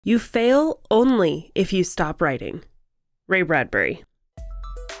You fail only if you stop writing. Ray Bradbury.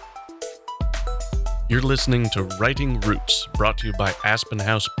 You're listening to Writing Roots, brought to you by Aspen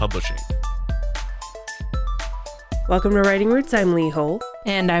House Publishing. Welcome to Writing Roots. I'm Lee Hull.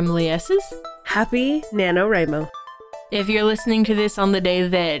 And I'm Lee Esses. Happy NaNoWriMo. If you're listening to this on the day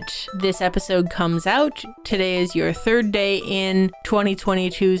that this episode comes out, today is your third day in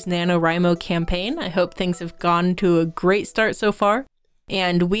 2022's NaNoWriMo campaign. I hope things have gone to a great start so far.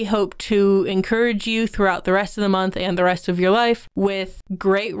 And we hope to encourage you throughout the rest of the month and the rest of your life with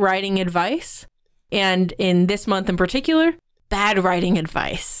great writing advice. And in this month in particular, bad writing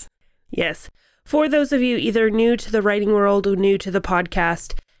advice. Yes. For those of you either new to the writing world or new to the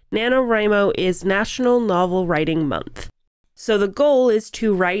podcast, NaNoWriMo is National Novel Writing Month. So the goal is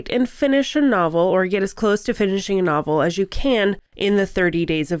to write and finish a novel or get as close to finishing a novel as you can in the 30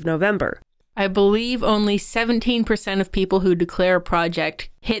 days of November. I believe only 17% of people who declare a project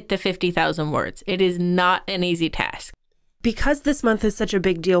hit the 50,000 words. It is not an easy task. Because this month is such a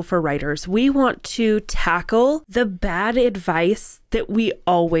big deal for writers, we want to tackle the bad advice that we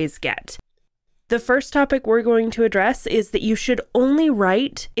always get. The first topic we're going to address is that you should only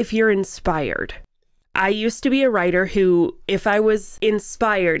write if you're inspired. I used to be a writer who, if I was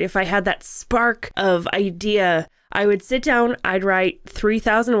inspired, if I had that spark of idea, I would sit down, I'd write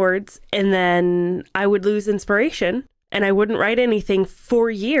 3,000 words, and then I would lose inspiration, and I wouldn't write anything for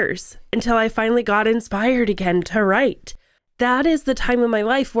years until I finally got inspired again to write. That is the time of my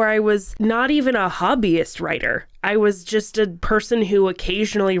life where I was not even a hobbyist writer. I was just a person who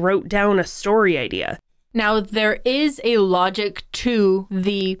occasionally wrote down a story idea. Now, there is a logic to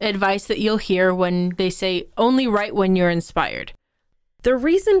the advice that you'll hear when they say only write when you're inspired. The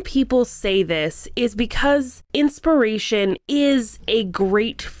reason people say this is because inspiration is a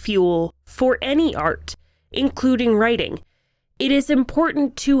great fuel for any art, including writing. It is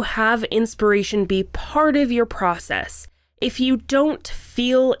important to have inspiration be part of your process. If you don't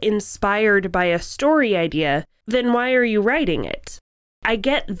feel inspired by a story idea, then why are you writing it? I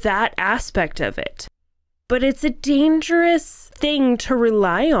get that aspect of it, but it's a dangerous thing to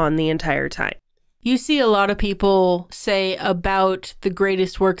rely on the entire time. You see a lot of people say about the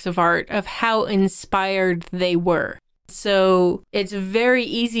greatest works of art of how inspired they were. So it's very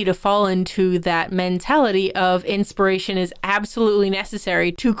easy to fall into that mentality of inspiration is absolutely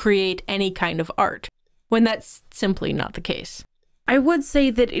necessary to create any kind of art, when that's simply not the case. I would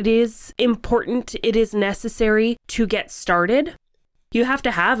say that it is important, it is necessary to get started. You have to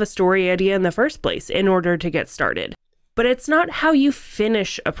have a story idea in the first place in order to get started. But it's not how you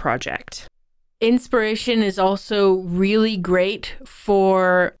finish a project. Inspiration is also really great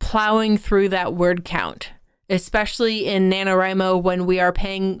for plowing through that word count, especially in NaNoWriMo when we are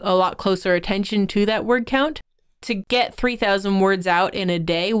paying a lot closer attention to that word count. To get 3,000 words out in a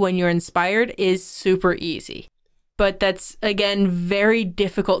day when you're inspired is super easy. But that's, again, very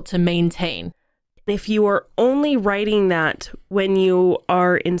difficult to maintain. If you are only writing that when you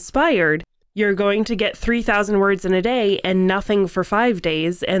are inspired, you're going to get 3,000 words in a day and nothing for 5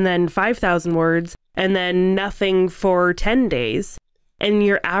 days, and then 5,000 words, and then nothing for 10 days. And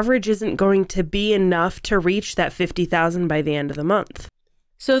your average isn't going to be enough to reach that 50,000 by the end of the month.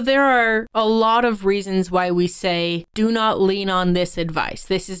 So there are a lot of reasons why we say, do not lean on this advice.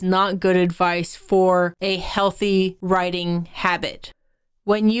 This is not good advice for a healthy writing habit.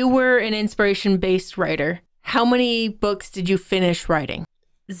 When you were an inspiration-based writer, how many books did you finish writing?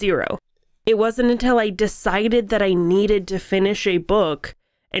 0. It wasn't until I decided that I needed to finish a book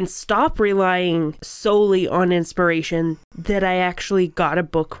and stop relying solely on inspiration that I actually got a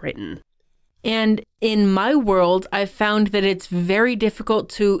book written. And in my world, I've found that it's very difficult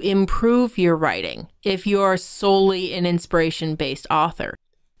to improve your writing if you're solely an inspiration-based author,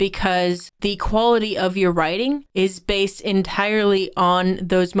 because the quality of your writing is based entirely on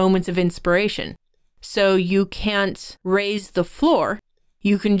those moments of inspiration. So you can't raise the floor.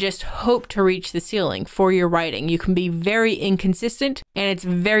 You can just hope to reach the ceiling for your writing. You can be very inconsistent, and it's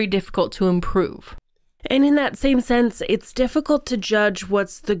very difficult to improve. And in that same sense, it's difficult to judge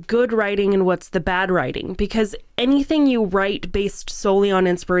what's the good writing and what's the bad writing, because anything you write based solely on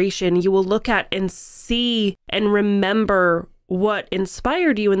inspiration, you will look at and see and remember what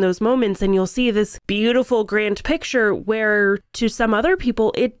inspired you in those moments, and you'll see this beautiful grand picture where to some other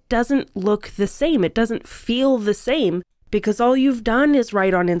people, it doesn't look the same. It doesn't feel the same because all you've done is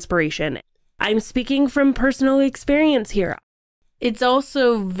write on inspiration. I'm speaking from personal experience here. It's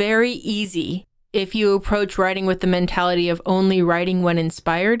also very easy, if you approach writing with the mentality of only writing when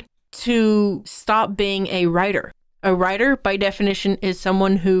inspired, to stop being a writer. A writer, by definition, is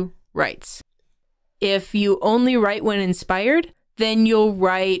someone who writes. If you only write when inspired, then you'll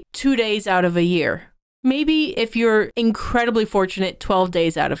write 2 days out of a year. Maybe if you're incredibly fortunate, 12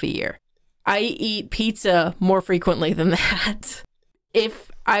 days out of a year. I eat pizza more frequently than that.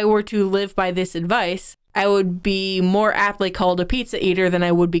 If I were to live by this advice, I would be more aptly called a pizza eater than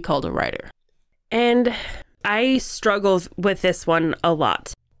I would be called a writer. And I struggle with this one a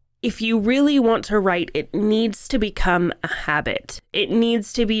lot. If you really want to write, it needs to become a habit. It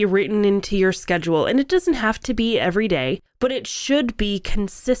needs to be written into your schedule, and it doesn't have to be every day, but it should be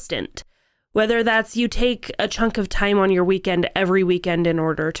consistent. Whether that's you take a chunk of time on your weekend every weekend in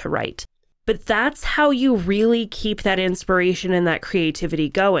order to write. But that's how you really keep that inspiration and that creativity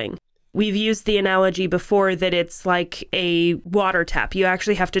going. We've used the analogy before that it's like a water tap. You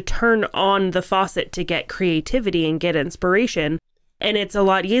actually have to turn on the faucet to get creativity and get inspiration. And it's a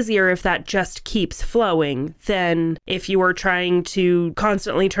lot easier if that just keeps flowing than if you were trying to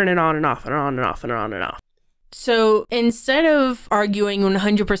constantly turn it on and off and on and off and on and off. So instead of arguing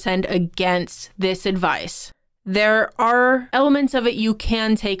 100% against this advice, there are elements of it you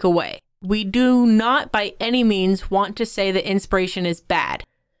can take away. We do not by any means want to say that inspiration is bad.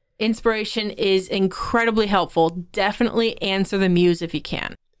 Inspiration is incredibly helpful. Definitely answer the muse if you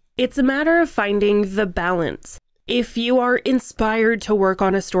can. It's a matter of finding the balance. If you are inspired to work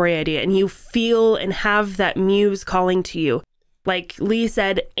on a story idea and you feel and have that muse calling to you, like Lee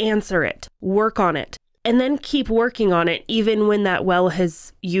said, answer it, work on it, and then keep working on it even when that well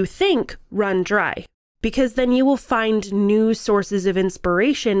has, you think, run dry. Because then you will find new sources of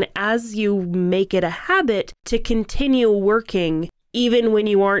inspiration as you make it a habit to continue working even when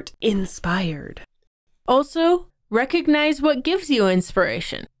you aren't inspired. Also, recognize what gives you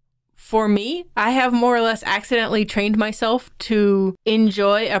inspiration. For me, I have more or less accidentally trained myself to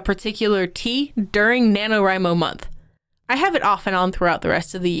enjoy a particular tea during NaNoWriMo month. I have it off and on throughout the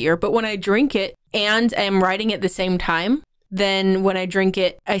rest of the year, but when I drink it and am writing at the same time, then when I drink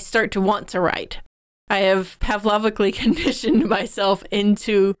it, I start to want to write. I have Pavlovically conditioned myself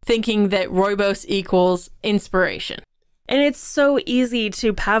into thinking that rooibos equals inspiration. And it's so easy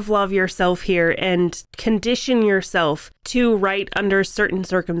to Pavlov yourself here and condition yourself to write under certain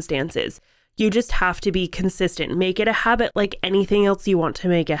circumstances. You just have to be consistent. Make it a habit like anything else you want to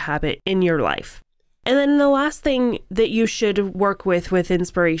make a habit in your life. And then the last thing that you should work with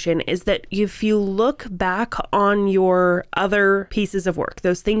inspiration is that if you look back on your other pieces of work,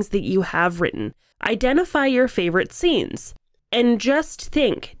 those things that you have written, identify your favorite scenes and just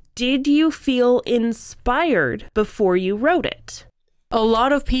think, did you feel inspired before you wrote it? A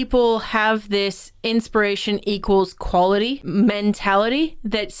lot of people have this inspiration equals quality mentality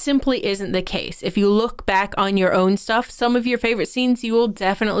that simply isn't the case. If you look back on your own stuff, some of your favorite scenes, you will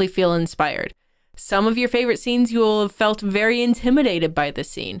definitely feel inspired. Some of your favorite scenes, you will have felt very intimidated by the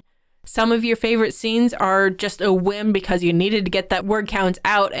scene. Some of your favorite scenes are just a whim because you needed to get that word count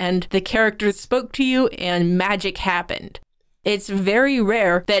out and the characters spoke to you and magic happened. It's very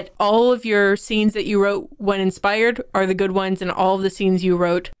rare that all of your scenes that you wrote when inspired are the good ones and all of the scenes you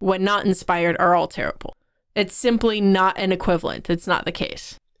wrote when not inspired are all terrible. It's simply not an equivalent. It's not the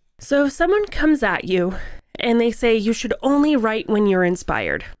case. So if someone comes at you and they say you should only write when you're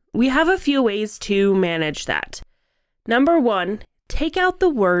inspired, we have a few ways to manage that. Number one, take out the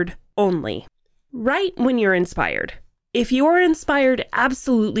word only. Write when you're inspired. If you are inspired,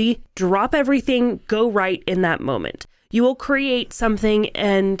 absolutely drop everything, go write in that moment. You will create something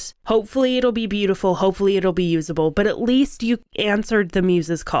and hopefully it'll be beautiful, hopefully it'll be usable, but at least you answered the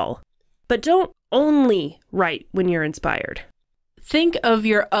muse's call. But don't only write when you're inspired. Think of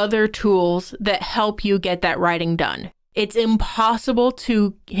your other tools that help you get that writing done. It's impossible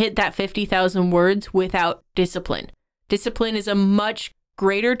to hit that 50,000 words without discipline. Discipline is a much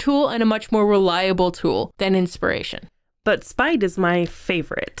greater tool and a much more reliable tool than inspiration. But Spite is my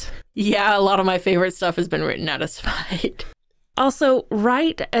favorite. Yeah, a lot of my favorite stuff has been written out of Spite. Also,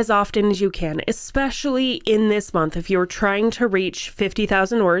 write as often as you can, especially in this month if you're trying to reach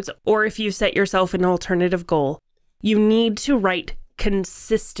 50,000 words or if you set yourself an alternative goal. You need to write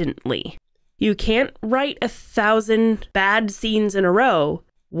consistently. You can't write 1,000 bad scenes in a row.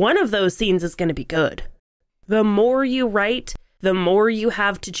 One of those scenes is going to be good. The more you write, the more you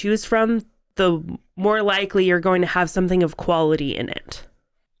have to choose from, the more likely you're going to have something of quality in it.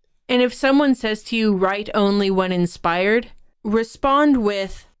 And if someone says to you, write only when inspired, respond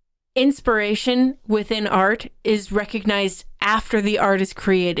with, inspiration within art is recognized after the art is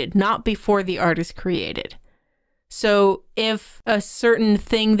created, not before the art is created. So if a certain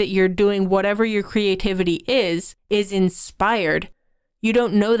thing that you're doing, whatever your creativity is inspired, you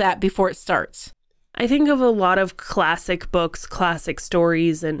don't know that before it starts. I think of a lot of classic books, classic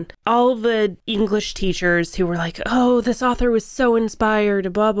stories, and all the English teachers who were like, oh, this author was so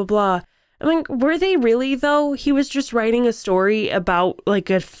inspired, blah, blah, blah. I'm like, were they really, though? He was just writing a story about,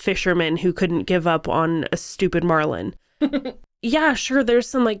 like, a fisherman who couldn't give up on a stupid marlin. Yeah, sure, there's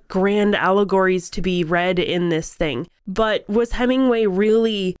some, like, grand allegories to be read in this thing. But was Hemingway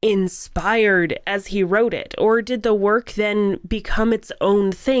really inspired as he wrote it? Or did the work then become its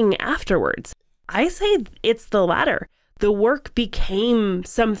own thing afterwards? I say it's the latter. The work became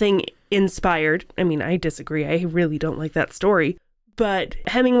something inspired. I mean, I disagree. I really don't like that story. But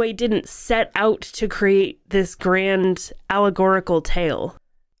Hemingway didn't set out to create this grand allegorical tale.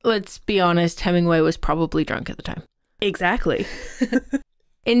 Let's be honest, Hemingway was probably drunk at the time. Exactly.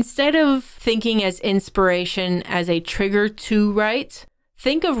 Instead of thinking as inspiration as a trigger to write,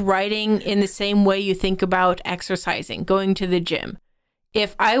 think of writing in the same way you think about exercising, going to the gym.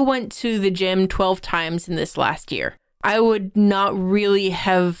 If I went to the gym 12 times in this last year, I would not really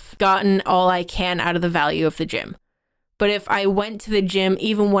have gotten all I can out of the value of the gym. But if I went to the gym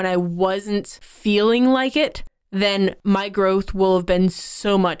even when I wasn't feeling like it, then my growth will have been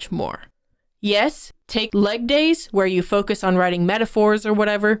so much more. Yes, take leg days where you focus on writing metaphors or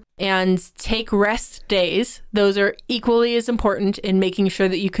whatever, and take rest days. Those are equally as important in making sure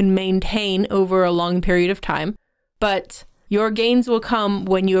that you can maintain over a long period of time. But your gains will come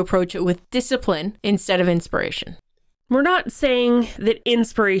when you approach it with discipline instead of inspiration. We're not saying that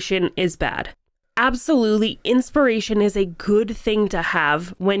inspiration is bad. Absolutely, inspiration is a good thing to have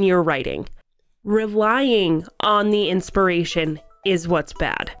when you're writing. Relying on the inspiration is what's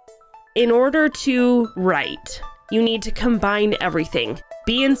bad. In order to write, you need to combine everything.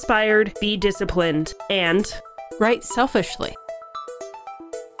 Be inspired, be disciplined, and write selfishly.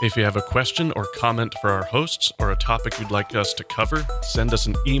 If you have a question or comment for our hosts or a topic you'd like us to cover, send us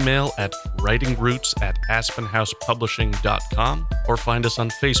an email at writingroots@aspenhousepublishing.com or find us on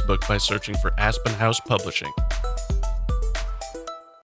Facebook by searching for Aspen House Publishing.